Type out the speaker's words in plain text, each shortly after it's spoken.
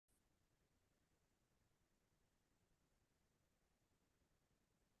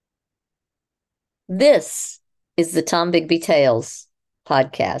This is the Tom Bigby Tales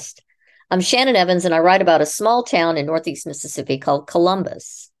podcast. I'm Shannon Evans, and I write about a small town in Northeast Mississippi called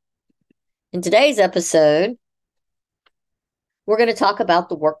Columbus. In today's episode, we're going to talk about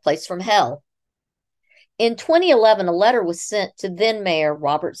the workplace from hell. In 2011, a letter was sent to then Mayor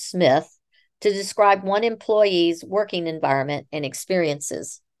Robert Smith to describe one employee's working environment and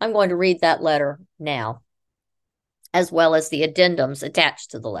experiences. I'm going to read that letter now, as well as the addendums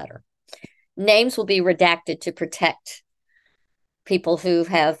attached to the letter. Names will be redacted to protect people who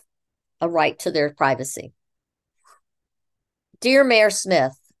have a right to their privacy. Dear Mayor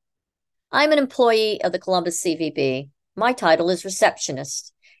Smith, I'm an employee of the Columbus CVB. My title is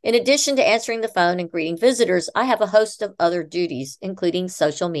receptionist. In addition to answering the phone and greeting visitors, I have a host of other duties, including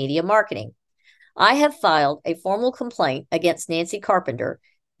social media marketing. I have filed a formal complaint against Nancy Carpenter,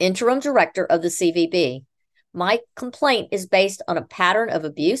 interim director of the CVB. My complaint is based on a pattern of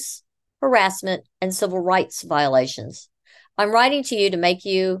abuse, harassment, and civil rights violations. I'm writing to you to make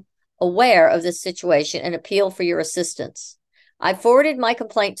you aware of this situation and appeal for your assistance. I forwarded my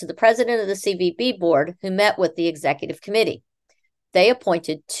complaint to the president of the CVB board, who met with the executive committee. They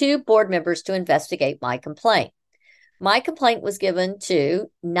appointed 2 board members to investigate my complaint. My complaint was given to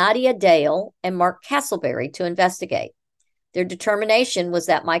Nadia Dale and Mark Castleberry to investigate. Their determination was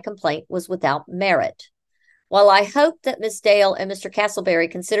that my complaint was without merit. While I hope that Ms. Dale and Mr.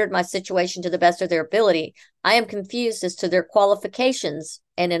 Castleberry considered my situation to the best of their ability, I am confused as to their qualifications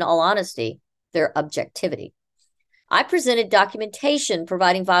and, in all honesty, their objectivity. I presented documentation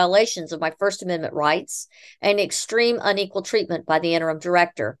providing violations of my First Amendment rights and extreme unequal treatment by the interim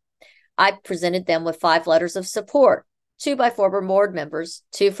director. I presented them with 5 letters of support, 2 by former board members,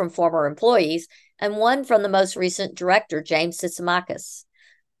 2 from former employees, and 1 from the most recent director, James Sitsimakis.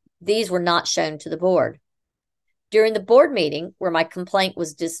 These were not shown to the board. During the board meeting, where my complaint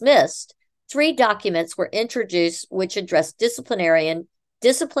was dismissed, 3 documents were introduced which addressed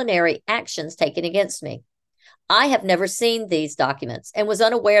disciplinary actions taken against me. I have never seen these documents and was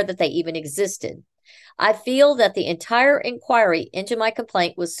unaware that they even existed. I feel that the entire inquiry into my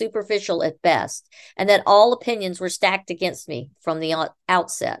complaint was superficial at best, and that all opinions were stacked against me from the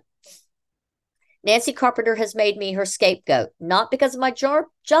outset. Nancy Carpenter has made me her scapegoat, not because of my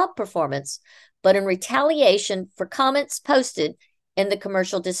job performance, but in retaliation for comments posted in the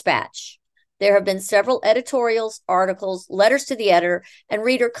Commercial Dispatch. There have been several editorials, articles, letters to the editor, and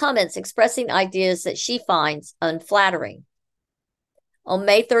reader comments expressing ideas that she finds unflattering. On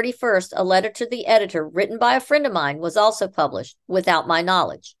May 31st, a letter to the editor written by a friend of mine was also published without my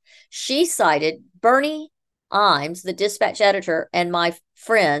knowledge. She cited Bernie Imes, the Dispatch editor, and my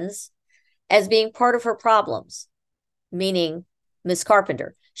friends as being part of her problems, meaning Ms.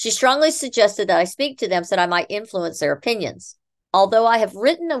 Carpenter. She strongly suggested that I speak to them so that I might influence their opinions. Although I have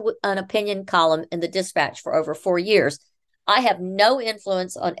written an opinion column in the Dispatch for over 4 years, I have no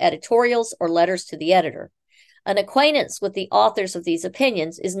influence on editorials or letters to the editor. An acquaintance with the authors of these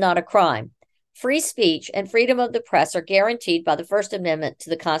opinions is not a crime. Free speech and freedom of the press are guaranteed by the First Amendment to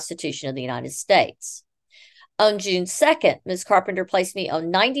the Constitution of the United States. On June 2nd, Ms. Carpenter placed me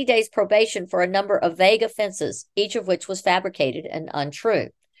on 90 days probation for a number of vague offenses, each of which was fabricated and untrue.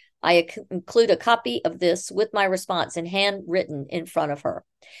 I include a copy of this with my response in handwritten in front of her.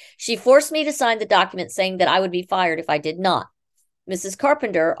 She forced me to sign the document saying that I would be fired if I did not. Mrs.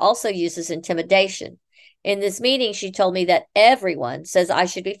 Carpenter also uses intimidation. In this meeting, she told me that everyone says I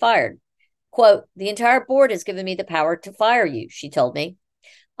should be fired. Quote, "The entire board has given me the power to fire you," she told me.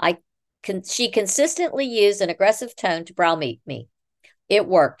 She consistently used an aggressive tone to browbeat me. It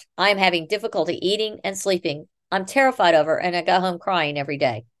worked. I am having difficulty eating and sleeping. I'm terrified of her, and I go home crying every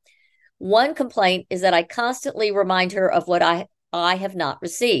day. One complaint is that I constantly remind her of what I have not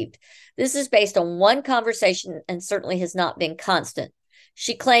received. This is based on one conversation and certainly has not been constant.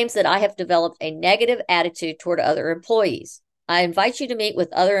 She claims that I have developed a negative attitude toward other employees. I invite you to meet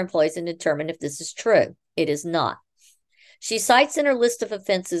with other employees and determine if this is true. It is not. She cites in her list of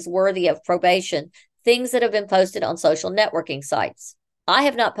offenses worthy of probation things that have been posted on social networking sites. I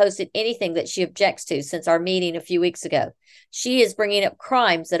have not posted anything that she objects to since our meeting a few weeks ago. She is bringing up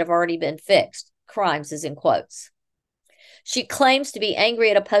crimes that have already been fixed. Crimes is in quotes. She claims to be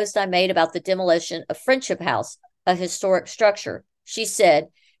angry at a post I made about the demolition of Friendship House, a historic structure. She said,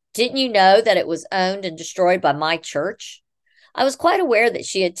 "Didn't you know that it was owned and destroyed by my church?" I was quite aware that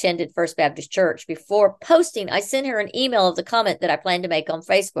she attended First Baptist Church. Before posting, I sent her an email of the comment that I planned to make on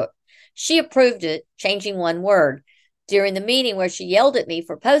Facebook. She approved it, changing one word. During the meeting where she yelled at me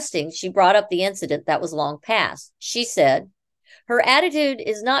for posting, she brought up the incident that was long past. She said, "Her attitude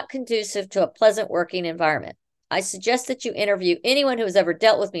is not conducive to a pleasant working environment. I suggest that you interview anyone who has ever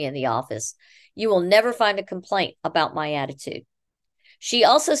dealt with me in the office. You will never find a complaint about my attitude. She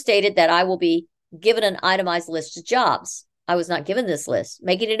also stated that I will be given an itemized list of jobs. I was not given this list,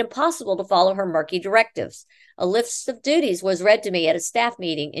 making it impossible to follow her murky directives. A list of duties was read to me at a staff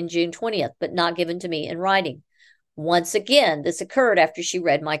meeting in June 20th, but not given to me in writing. Once again, this occurred after she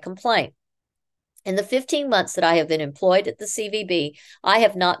read my complaint. In the 15 months that I have been employed at the CVB, I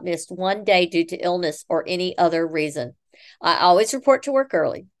have not missed one day due to illness or any other reason. I always report to work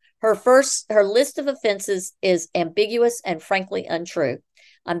early. Her list of offenses is ambiguous and frankly untrue.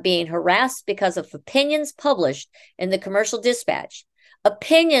 I'm being harassed because of opinions published in the Commercial Dispatch,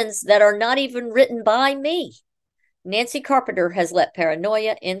 opinions that are not even written by me. Nancy Carpenter has let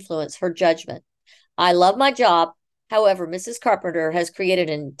paranoia influence her judgment. I love my job. However, Mrs. Carpenter has created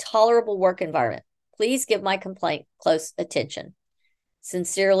an intolerable work environment. Please give my complaint close attention.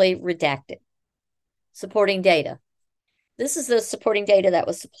 Sincerely, redacted. Supporting data. This is the supporting data that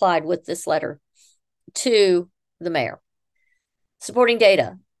was supplied with this letter to the mayor. Supporting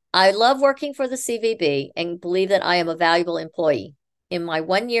data. I love working for the CVB and believe that I am a valuable employee. In my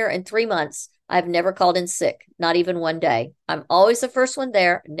 1 year and 3 months, I've never called in sick, not even one day. I'm always the first one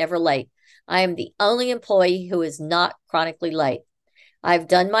there, never late. I am the only employee who is not chronically late. I've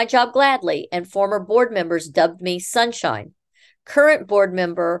done my job gladly, and former board members dubbed me Sunshine. Current board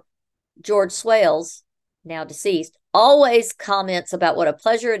member George Swales, now deceased, always comments about what a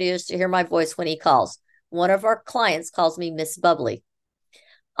pleasure it is to hear my voice when he calls. One of our clients calls me Miss Bubbly.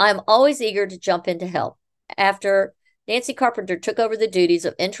 I'm always eager to jump in to help. After Nancy Carpenter took over the duties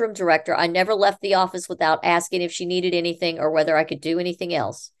of interim director, I never left the office without asking if she needed anything or whether I could do anything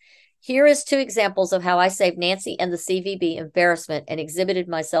else. Here is 2 examples of how I saved Nancy and the CVB embarrassment and exhibited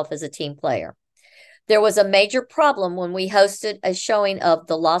myself as a team player. There was a major problem when we hosted a showing of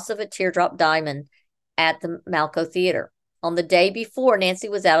The Loss of a Teardrop Diamond at the Malco Theater. On the day before Nancy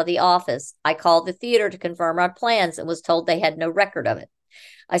was out of the office, I called the theater to confirm our plans and was told they had no record of it.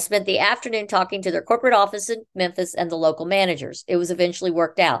 I spent the afternoon talking to their corporate office in Memphis and the local managers. It was eventually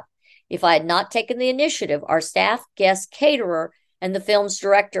worked out. If I had not taken the initiative, our staff, guest, caterer, and the film's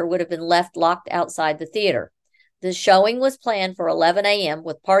director would have been left locked outside the theater. The showing was planned for 11 a.m.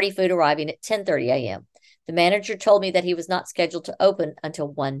 with party food arriving at 10:30 a.m. The manager told me that he was not scheduled to open until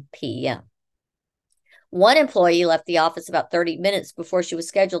 1 p.m. One employee left the office about 30 minutes before she was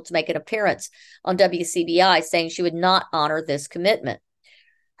scheduled to make an appearance on WCBI, saying she would not honor this commitment.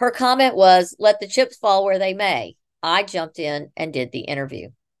 Her comment was, "Let the chips fall where they may." I jumped in and did the interview.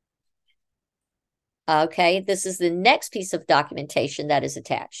 Okay, this is the next piece of documentation that is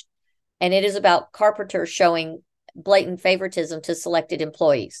attached, and it is about Carpenter showing blatant favoritism to selected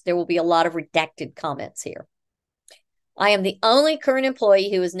employees. There will be a lot of redacted comments here. I am the only current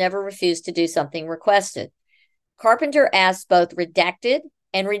employee who has never refused to do something requested. Carpenter asked both redacted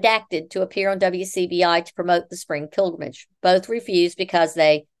and redacted to appear on WCBI to promote the spring pilgrimage. Both refused because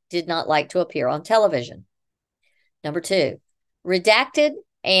they did not like to appear on television. Number 2, redacted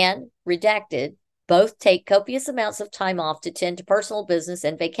and redacted both take copious amounts of time off to tend to personal business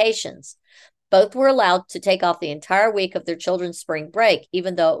and vacations. Both were allowed to take off the entire week of their children's spring break,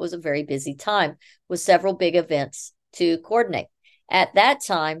 even though it was a very busy time with several big events to coordinate. At that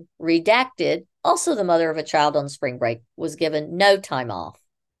time, redacted, also the mother of a child on spring break, was given no time off.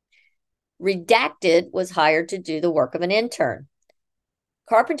 Redacted was hired to do the work of an intern.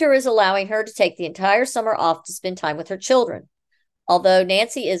 Carpenter is allowing her to take the entire summer off to spend time with her children. Although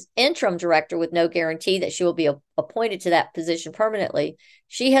Nancy is interim director with no guarantee that she will be appointed to that position permanently,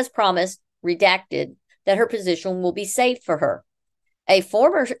 she has promised, redacted, that her position will be saved for her. A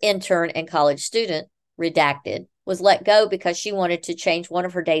former intern and college student, redacted, was let go because she wanted to change one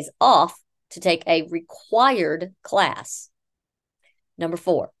of her days off to take a required class. Number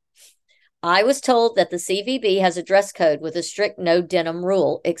 4, I was told that the CVB has a dress code with a strict no denim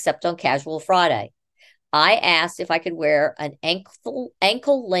rule except on casual Friday. I asked if I could wear an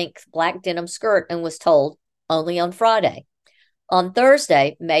ankle-length black denim skirt and was told only on Friday. On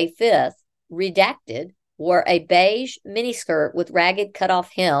Thursday, May 5th, redacted wore a beige miniskirt with ragged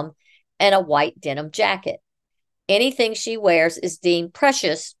cut-off hem and a white denim jacket. Anything she wears is deemed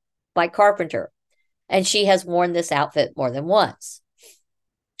precious by Carpenter, and she has worn this outfit more than once.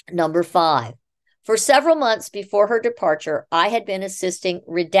 Number 5, for several months before her departure, I had been assisting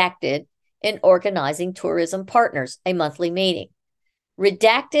redacted in organizing Tourism Partners, a monthly meeting.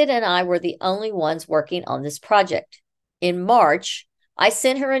 Redacted and I were the only ones working on this project. In March, I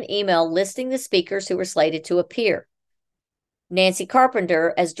sent her an email listing the speakers who were slated to appear. Nancy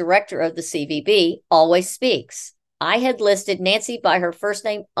Carpenter, as director of the CVB, always speaks. I had listed Nancy by her first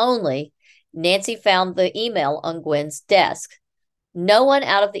name only. Nancy found the email on Gwen's desk. No one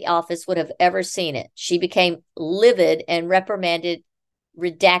out of the office would have ever seen it. She became livid and reprimanded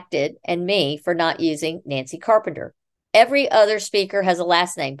Redacted and me for not using Nancy Carpenter. Every other speaker has a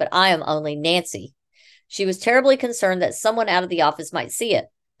last name, but I am only Nancy. She was terribly concerned that someone out of the office might see it.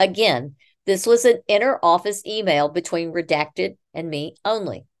 Again, this was an inner office email between Redacted and me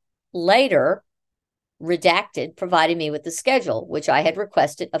only. Later, Redacted provided me with the schedule, which I had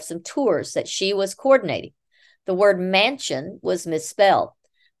requested of some tours that she was coordinating. The word mansion was misspelled.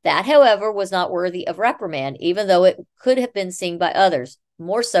 That, however, was not worthy of reprimand, even though it could have been seen by others,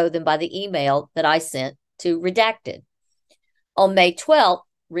 more so than by the email that I sent to Redacted. On May 12th,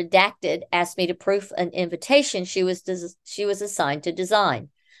 Redacted asked me to proof an invitation she was assigned to design.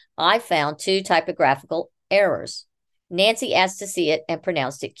 I found 2 typographical errors. Nancy asked to see it and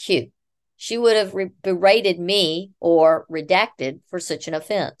pronounced it cute. She would have berated me or Redacted for such an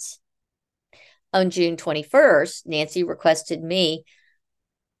offense. On June 21st, Nancy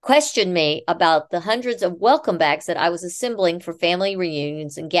questioned me about the hundreds of welcome bags that I was assembling for family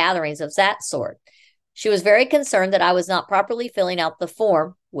reunions and gatherings of that sort. She was very concerned that I was not properly filling out the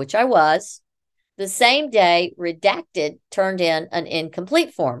form, which I was. The same day, Redacted turned in an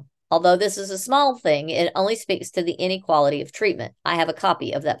incomplete form. Although this is a small thing, it only speaks to the inequality of treatment. I have a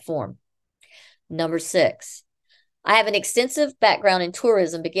copy of that form. Number 6. I have an extensive background in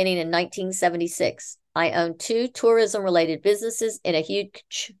tourism beginning in 1976. I own 2 tourism-related businesses in a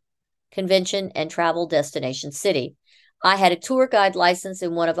huge convention and travel destination city. I had a tour guide license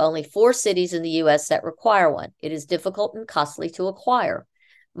in one of only 4 cities in the U.S. that require one. It is difficult and costly to acquire.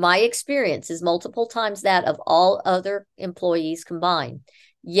 My experience is multiple times that of all other employees combined.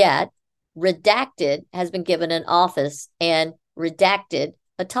 Yet, Redacted has been given an office and Redacted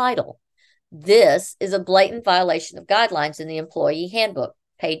a title. This is a blatant violation of guidelines in the employee handbook,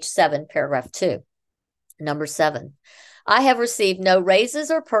 page 7, paragraph 2. Number 7, I have received no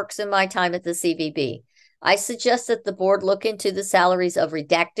raises or perks in my time at the CVB. I suggest that the board look into the salaries of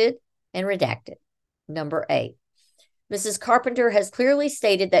Redacted and Redacted. Number 8, Mrs. Carpenter has clearly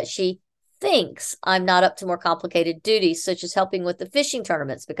stated that she thinks I'm not up to more complicated duties, such as helping with the fishing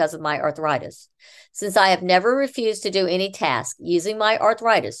tournaments because of my arthritis. Since I have never refused to do any task using my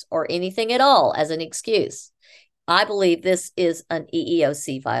arthritis or anything at all as an excuse, I believe this is an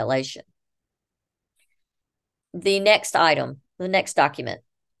EEOC violation. The next document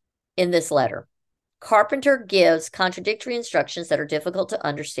in this letter. Carpenter gives contradictory instructions that are difficult to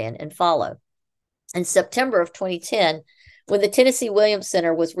understand and follow. In September of 2010, when the Tennessee Williams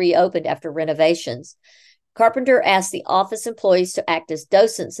Center was reopened after renovations, Carpenter asked the office employees to act as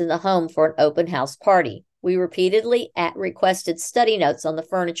docents in the home for an open house party. We repeatedly requested study notes on the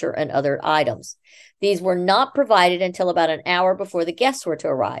furniture and other items. These were not provided until about an hour before the guests were to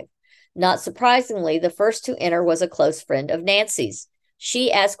arrive. Not surprisingly, the first to enter was a close friend of Nancy's.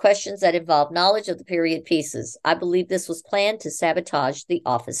 She asked questions that involved knowledge of the period pieces. I believe this was planned to sabotage the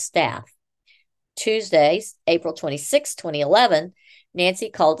office staff. Tuesday, April 26, 2011, Nancy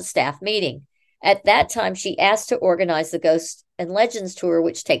called a staff meeting. At that time, she asked to organize the Ghosts and Legends tour,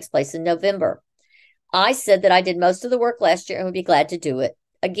 which takes place in November. I said that I did most of the work last year and would be glad to do it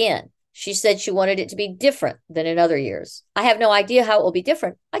again. She said she wanted it to be different than in other years. I have no idea how it will be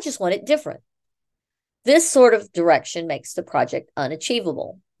different. I just want it different. This sort of direction makes the project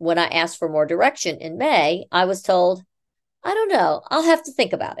unachievable. When I asked for more direction in May, I was told, I don't know, I'll have to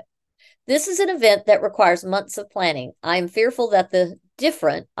think about it. This is an event that requires months of planning. I am fearful that the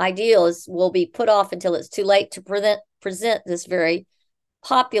different ideas will be put off until it's too late to present this very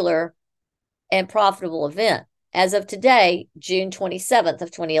popular and profitable event. As of today, June 27th of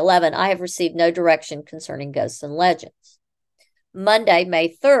 2011, I have received no direction concerning Ghosts and Legends. Monday,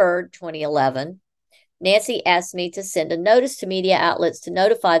 May 3rd, 2011, Nancy asked me to send a notice to media outlets to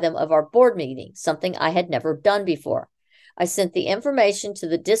notify them of our board meeting, something I had never done before. I sent the information to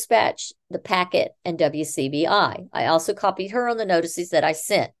the Dispatch, the Packet, and WCBI. I also copied her on the notices that I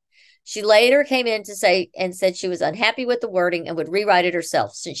sent. She later came in to say and said she was unhappy with the wording and would rewrite it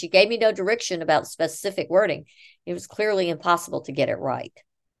herself. Since she gave me no direction about specific wording, it was clearly impossible to get it right.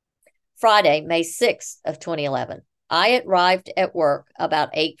 Friday, May 6th of 2011, I arrived at work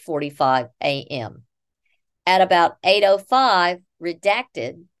about 8:45 a.m. At about 8:05,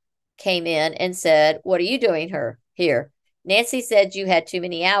 Redacted came in and said, "What are you doing here? Nancy said you had too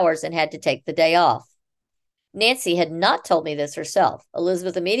many hours and had to take the day off." Nancy had not told me this herself.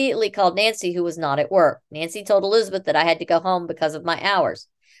 Elizabeth immediately called Nancy, who was not at work. Nancy told Elizabeth that I had to go home because of my hours.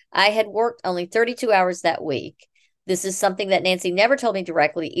 I had worked only 32 hours that week. This is something that Nancy never told me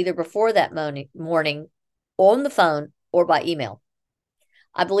directly, either before that morning, on the phone, or by email.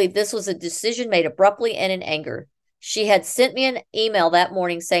 I believe this was a decision made abruptly and in anger. She had sent me an email that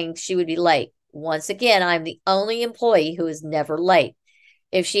morning saying she would be late. Once again, I'm the only employee who is never late.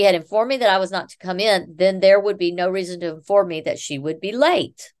 If she had informed me that I was not to come in, then there would be no reason to inform me that she would be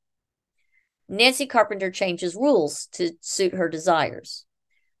late. Nancy Carpenter changes rules to suit her desires.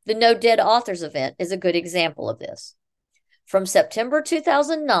 The No Dead Authors event is a good example of this. From September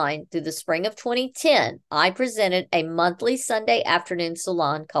 2009 through the spring of 2010, I presented a monthly Sunday afternoon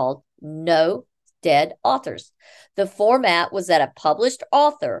salon called No Dead Authors. The format was that a published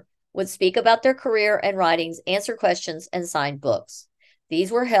author would speak about their career and writings, answer questions, and sign books.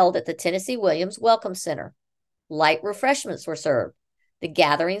 These were held at the Tennessee Williams Welcome Center. Light refreshments were served. The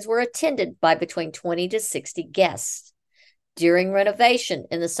gatherings were attended by between 20 to 60 guests. During renovation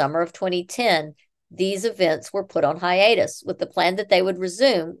in the summer of 2010, these events were put on hiatus with the plan that they would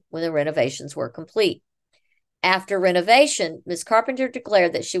resume when the renovations were complete. After renovation, Ms. Carpenter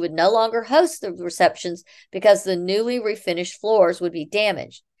declared that she would no longer host the receptions because the newly refinished floors would be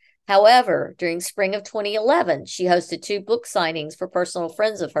damaged. However, during spring of 2011, she hosted 2 book signings for personal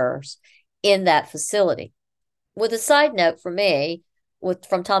friends of hers in that facility. With a side note for me,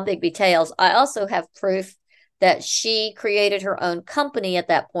 from Tom Bigby Tales, I also have proof that she created her own company at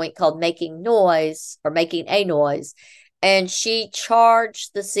that point called Making a Noise, and she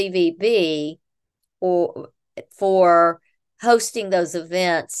charged the CVB for hosting those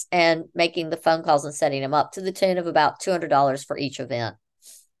events and making the phone calls and setting them up to the tune of about $200 for each event.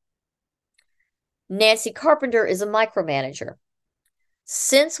 Nancy Carpenter is a micromanager.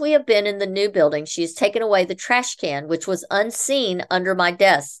 Since we have been in the new building, she has taken away the trash can, which was unseen under my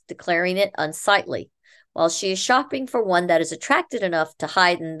desk, declaring it unsightly. While she is shopping for one that is attractive enough to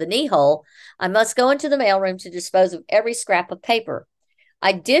hide in the knee hole, I must go into the mailroom to dispose of every scrap of paper.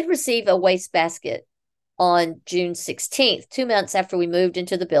 I did receive a wastebasket on June 16th, 2 months after we moved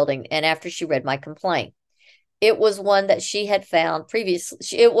into the building and after she read my complaint. It was one that she had found previously.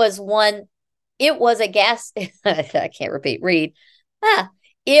 It was a gas, I can't read.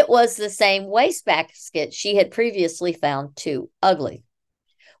 It was the same wastebasket she had previously found too ugly.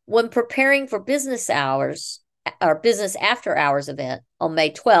 When preparing for business after hours event on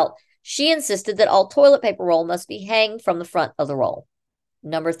May 12th, she insisted that all toilet paper roll must be hanged from the front of the roll.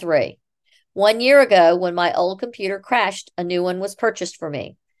 Number 3, 1 year ago, when my old computer crashed, a new one was purchased for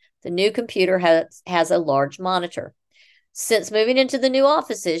me. The new computer has a large monitor. Since moving into the new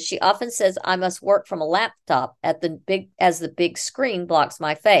offices, she often says I must work from a laptop as the big screen blocks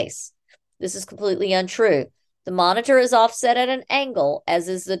my face. This is completely untrue. The monitor is offset at an angle, as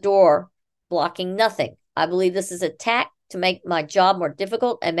is the door, blocking nothing. I believe this is a tack to make my job more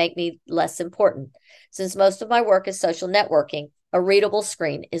difficult and make me less important. Since most of my work is social networking, a readable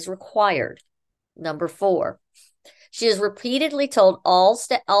screen is required. Number 4. She has repeatedly told all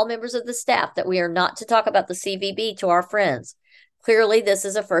members of the staff that we are not to talk about the CVB to our friends. Clearly, this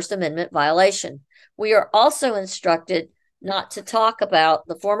is a First Amendment violation. We are also instructed not to talk about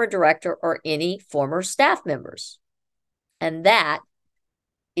the former director or any former staff members. And that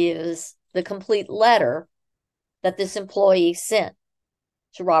is the complete letter that this employee sent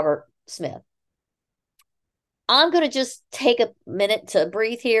to Robert Smith. I'm going to just take a minute to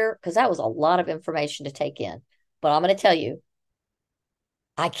breathe here because that was a lot of information to take in. But I'm going to tell you,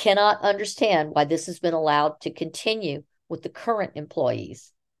 I cannot understand why this has been allowed to continue with the current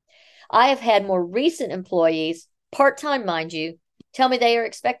employees. I have had more recent employees, part-time mind you, tell me they are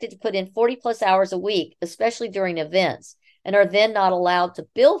expected to put in 40 plus hours a week, especially during events, and are then not allowed to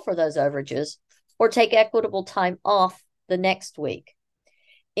bill for those overages or take equitable time off the next week.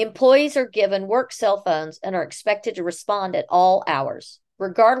 Employees are given work cell phones and are expected to respond at all hours,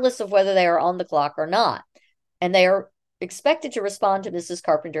 regardless of whether they are on the clock or not. And they are expected to respond to Mrs.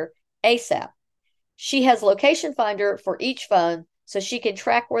 Carpenter ASAP. She has location finder for each phone so she can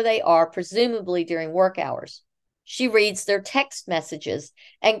track where they are, presumably during work hours. She reads their text messages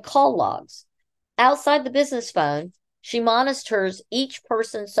and call logs. Outside the business phone, she monitors each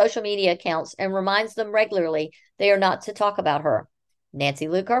person's social media accounts and reminds them regularly they are not to talk about her, Nancy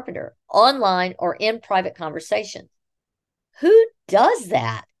Lou Carpenter, online or in private conversation. Who does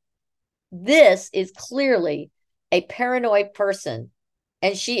that? This is clearly a paranoid person,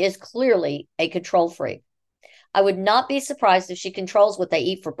 and she is clearly a control freak. I would not be surprised if she controls what they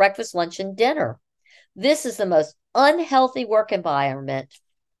eat for breakfast, lunch, and dinner. This is the most unhealthy work environment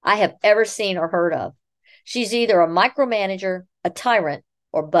I have ever seen or heard of. She's either a micromanager, a tyrant,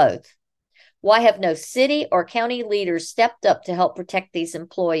 or both. Why have no city or county leaders stepped up to help protect these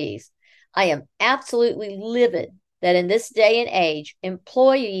employees? I am absolutely livid that in this day and age,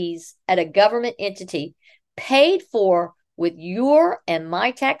 employees at a government entity paid for with your and my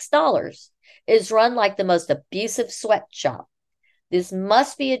tax dollars It is run like the most abusive sweatshop. This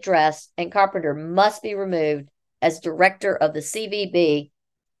must be addressed, and Carpenter must be removed as director of the CVB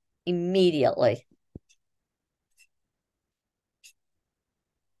immediately.